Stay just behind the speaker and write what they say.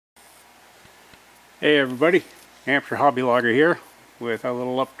Hey everybody, Amateur Hobby Logger here with a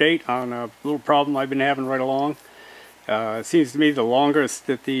little update on a little problem I've been having right along. It seems to me the longest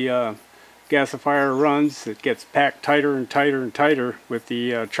that the gasifier runs, it gets packed tighter and tighter and tighter with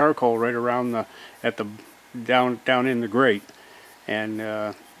the charcoal right around down in the grate,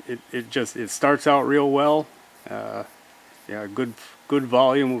 and it starts out real well. Yeah, good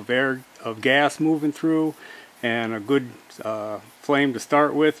volume of gas moving through, and a good flame to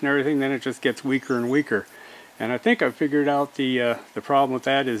start with and everything. Then it just gets weaker and weaker. And I think I figured out the problem with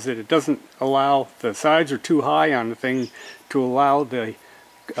that is that it doesn't allow, the sides are too high on the thing to allow the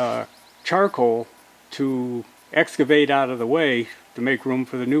charcoal to excavate out of the way to make room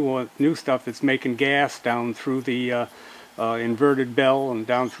for the new stuff that's making gas down through the inverted bell and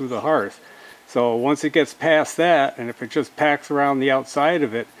down through the hearth. So once it gets past that, and if it just packs around the outside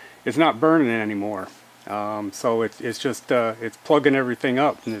of it, it's not burning anymore. So it's just it's plugging everything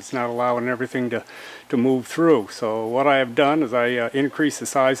up, and it's not allowing everything to move through. So what I have done is I increased the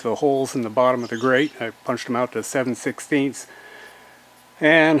size of the holes in the bottom of the grate. I punched them out to 7/16,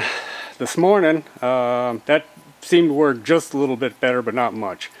 and this morning that seemed to work just a little bit better, but not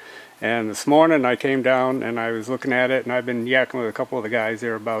much. And this morning I came down and I was looking at it, and I've been yakking with a couple of the guys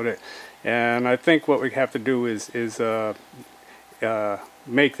there about it. And I think what we have to do is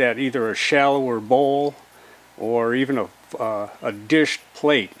make that either a shallower bowl or even a dished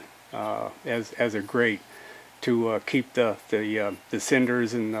plate as a grate to keep the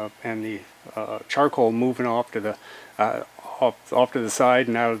cinders and the charcoal moving off to the side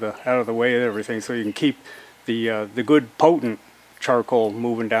and out of the way of everything, so you can keep the good potent charcoal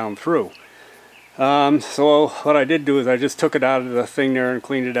moving down through. So what I did do is I just took it out of the thing there and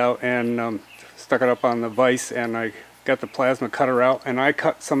cleaned it out, and stuck it up on the vise, and I got the plasma cutter out, and I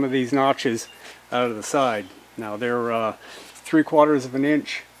cut some of these notches out of the side. Now they're 3/4 of an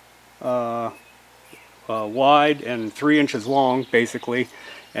inch wide and 3 inches long, basically,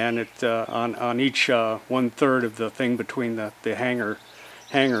 and it on each 1/3 of the thing between the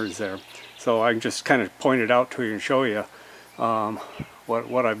hangers there. So I can just kind of point it out to you and show you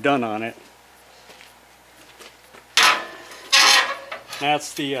what I've done on it.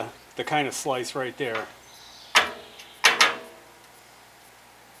 That's the kind of slice right there.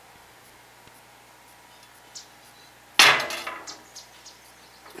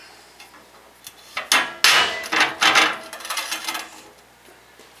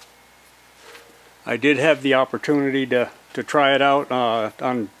 I did have the opportunity to try it out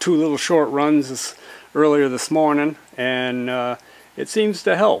on 2 little short runs earlier this morning, and it seems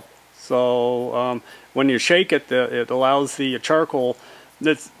to help. So when you shake it, it allows the charcoal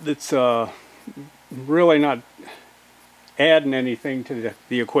that's really not adding anything to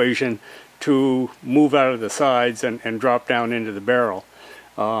the equation to move out of the sides and drop down into the barrel.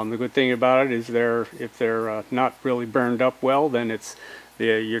 The good thing about it is if they're not really burned up well, then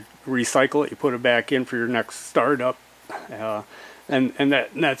you recycle it, you put it back in for your next startup, and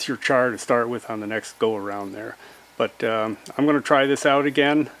that's your char to start with on the next go around there. But I'm going to try this out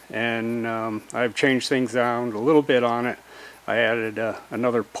again, and I've changed things down a little bit on it. I added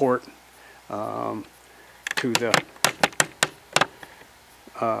another port to the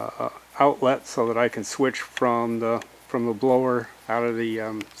outlet so that I can switch from the blower out of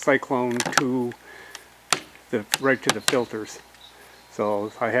the cyclone to right to the filters.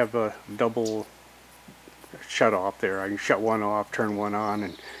 So I have a double shut off there. I can shut one off, turn one on,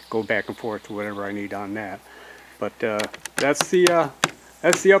 and go back and forth to whatever I need on that. But that's the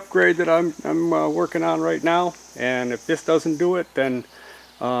upgrade that I'm working on right now. And if this doesn't do it, then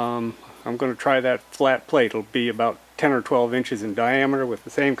I'm going to try that flat plate. It'll be about 10 or 12 inches in diameter with the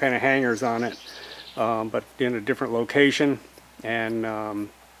same kind of hangers on it, but in a different location, and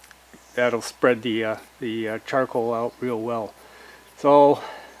that'll spread the charcoal out real well. So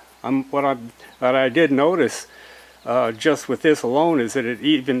what I did notice just with this alone is that it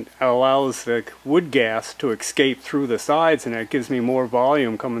even allows the wood gas to escape through the sides, and it gives me more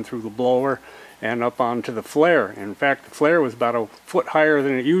volume coming through the blower and up onto the flare. In fact, the flare was about 1 foot higher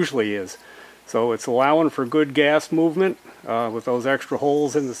than it usually is. So it's allowing for good gas movement with those extra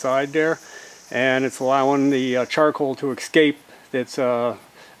holes in the side there, and it's allowing the charcoal to escape. It's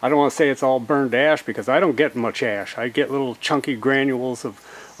I don't want to say it's all burned ash, because I don't get much ash. I get little chunky granules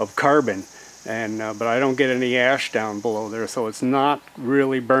of carbon, and but I don't get any ash down below there, so it's not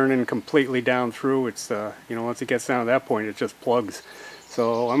really burning completely down through. It's you know, once it gets down to that point, it just plugs.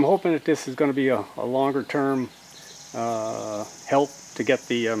 So I'm hoping that this is going to be a longer term help to get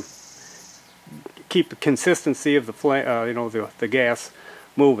keep the consistency of the flame, you know, the gas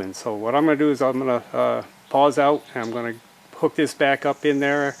moving. So what I'm going to do is I'm going to pause out, and I'm going to hook this back up in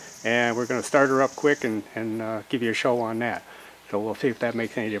there and we're going to start her up quick and give you a show on that. So we'll see if that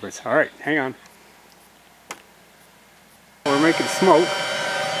makes any difference. All right, hang on. We're making smoke,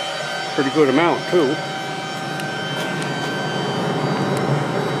 pretty good amount too.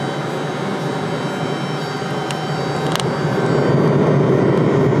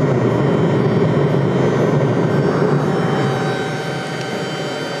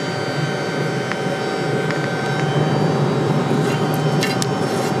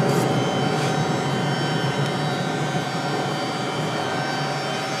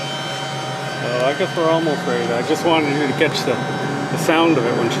 I guess we're almost ready. I just wanted you to catch the sound of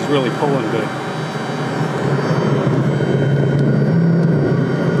it when she's really pulling good.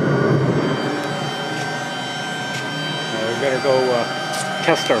 We better go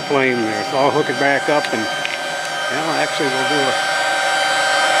test our flame there. So I'll hook it back up and, well, actually we'll do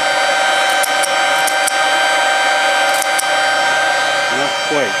enough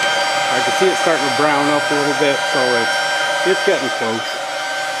flake. I can see it starting to brown up a little bit, so it's getting close.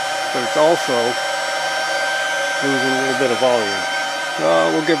 But it's also losing a little bit of volume.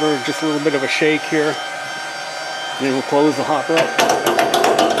 We'll give her just a little bit of a shake here, and then we'll close the hopper up.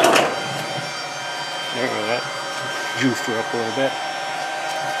 There we go, that juiced her up a little bit.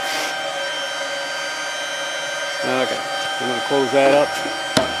 Okay, I'm going to close that up.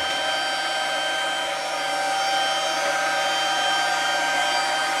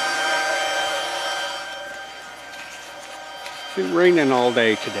 It's been raining all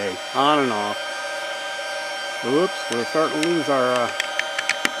day today, on and off. Oops, we're starting to lose our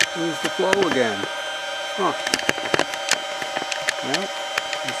lose the flow again. Huh. Well,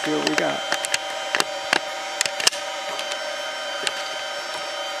 let's see what we got.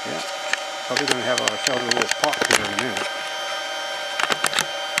 Yeah, probably gonna have ourselves a little pop here in a minute.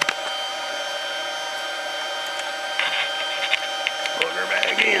 Plug her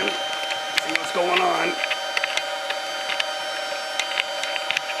back in. See what's going on.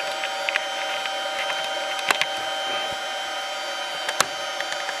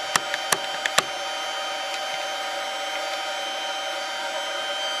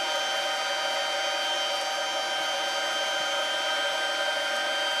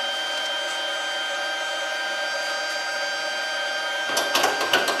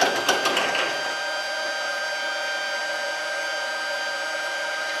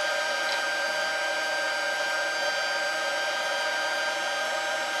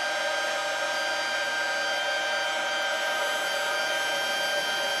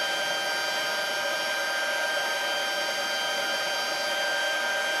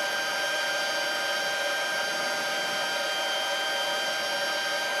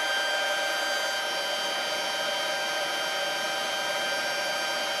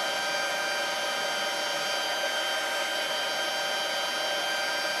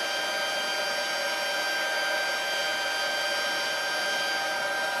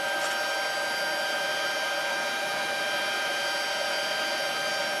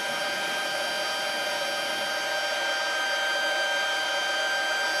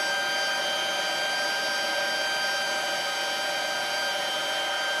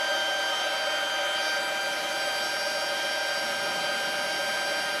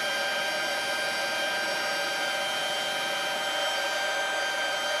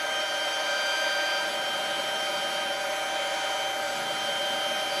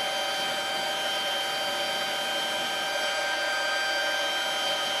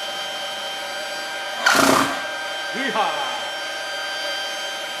 Yeehaw!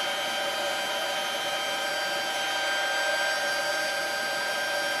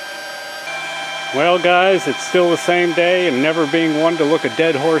 Well guys, it's still the same day, and never being one to look a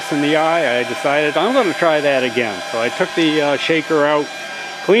dead horse in the eye, I decided I'm going to try that again. So I took the shaker out,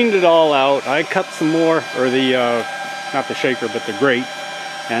 cleaned it all out. I cut some more, or not the shaker, but the grate,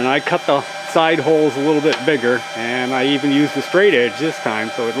 and I cut the side holes a little bit bigger, and I even used the straight edge this time,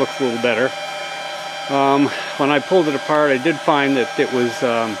 so it looks a little better. When I pulled it apart, I did find that it was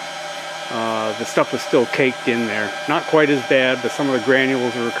the stuff was still caked in there. Not quite as bad, but some of the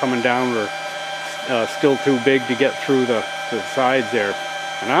granules that were coming down were still too big to get through the sides there.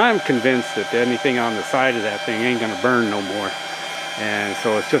 And I'm convinced that anything on the side of that thing ain't going to burn no more. And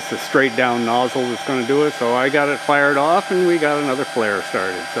so it's just a straight down nozzle that's going to do it. So I got it fired off, and we got another flare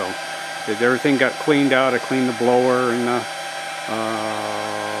started. So everything got cleaned out. I cleaned the blower and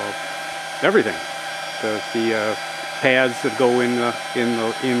everything. The pads that go in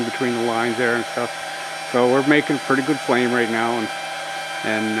between the lines there and stuff. So we're making pretty good flame right now,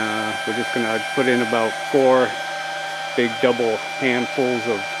 and we're just gonna put in about 4 big double handfuls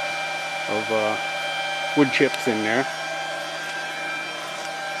of wood chips in there.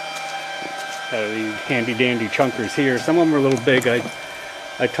 Got these handy dandy chunkers here. Some of them are a little big.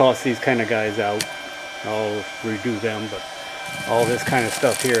 I toss these kind of guys out. I'll redo them, but all this kind of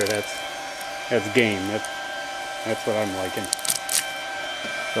stuff here, that's game. That's what I'm liking.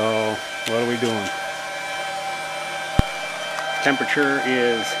 So what are we doing? Temperature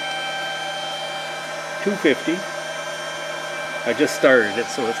is 250. I just started it,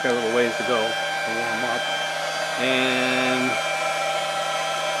 so it's got a little ways to go to warm up. And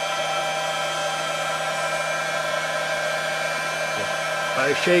if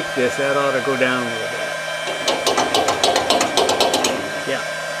I shake this, that ought to go down a little bit. Yeah.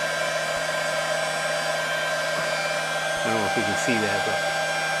 I don't know if you can see that, but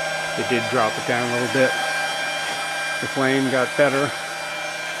it did drop it down a little bit. The flame got better.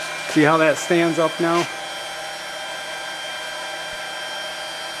 See how that stands up now?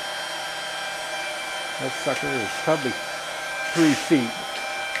 That sucker is probably 3 feet.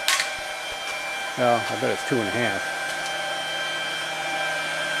 Well, I bet it's 2.5.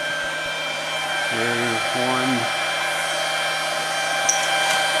 There's one.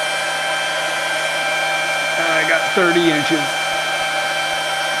 I got 30 inches.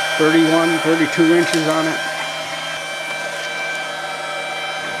 31, 32 inches on it.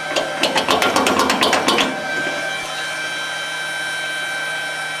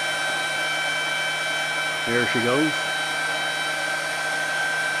 There she goes.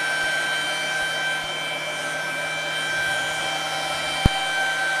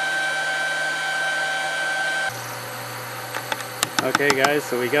 Okay guys,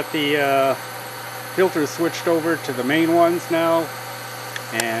 so we got the filters switched over to the main ones now,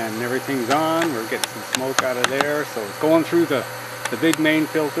 and everything's on. We're getting some smoke out of there, so it's going through the big main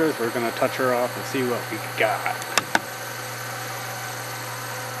filters. We're going to touch her off and see what we got.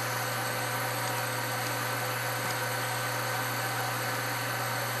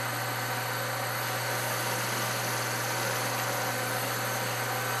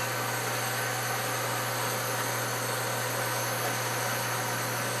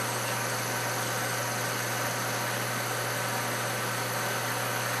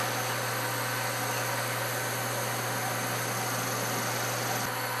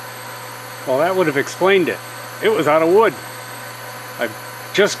 Well, that would have explained it. It was out of wood. I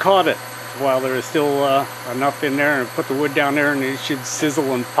just caught it while there was still enough in there, and put the wood down there, and it should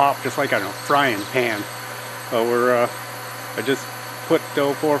sizzle and pop just like on a frying pan. So I just put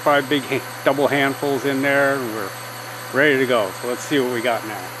 4 or 5 big double handfuls in there, and we're ready to go. So let's see what we got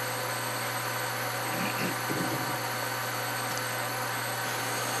now.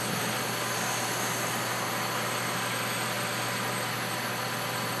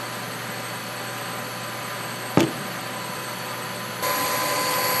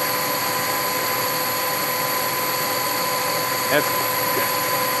 That's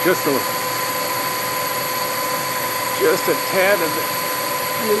just a tad of it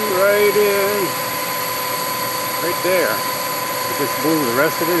right in, right there. It's just blue. The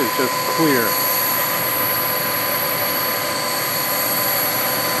rest of it is just clear.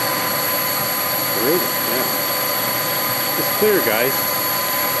 Really? Yeah. Just clear, guys.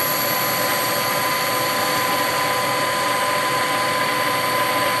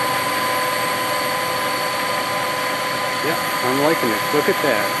 Yeah, I'm liking it. Look at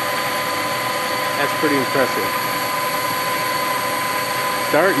that. That's pretty impressive.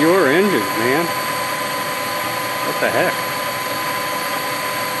 Start your engines, man. What the heck?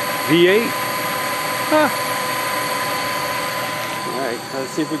 V8? Huh. Alright,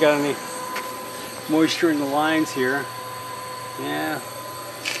 let's see if we got any moisture in the lines here. Yeah,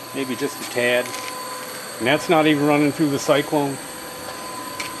 maybe just a tad. And that's not even running through the cyclone.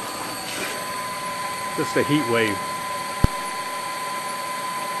 Just a heat wave.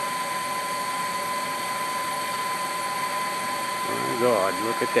 God,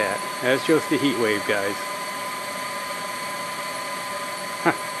 look at that. That's just a heat wave, guys.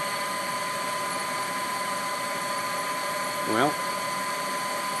 Huh. Well,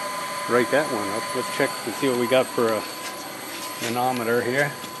 write that one up. Let's check and see what we got for a manometer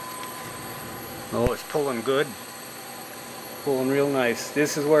here. Oh, it's pulling good. Pulling real nice.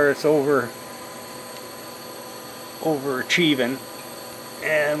 This is where it's overachieving.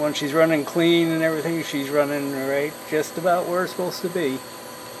 And when she's running clean and everything, she's running right just about where it's supposed to be.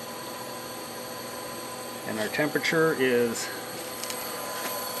 And our temperature is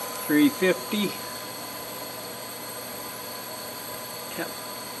 350. Yep.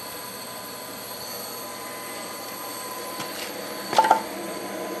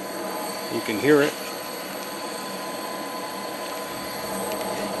 You can hear it.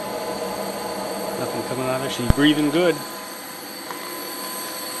 Nothing coming out of it. She's breathing good.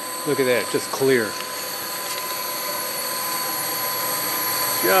 Look at that, just clear.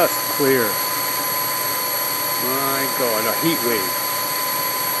 Just clear. My God, a heat wave.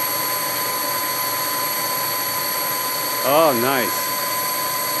 Oh, nice.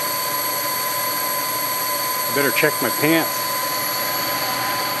 I better check my pants.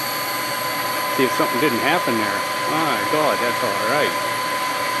 See if something didn't happen there. My God, that's alright.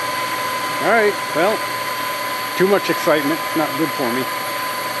 Alright, well, too much excitement, not good for me.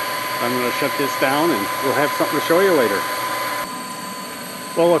 I'm going to shut this down and we'll have something to show you later.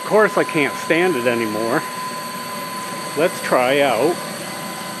 Well, of course I can't stand it anymore. Let's try out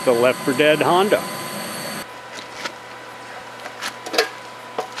the Left 4 Dead Honda.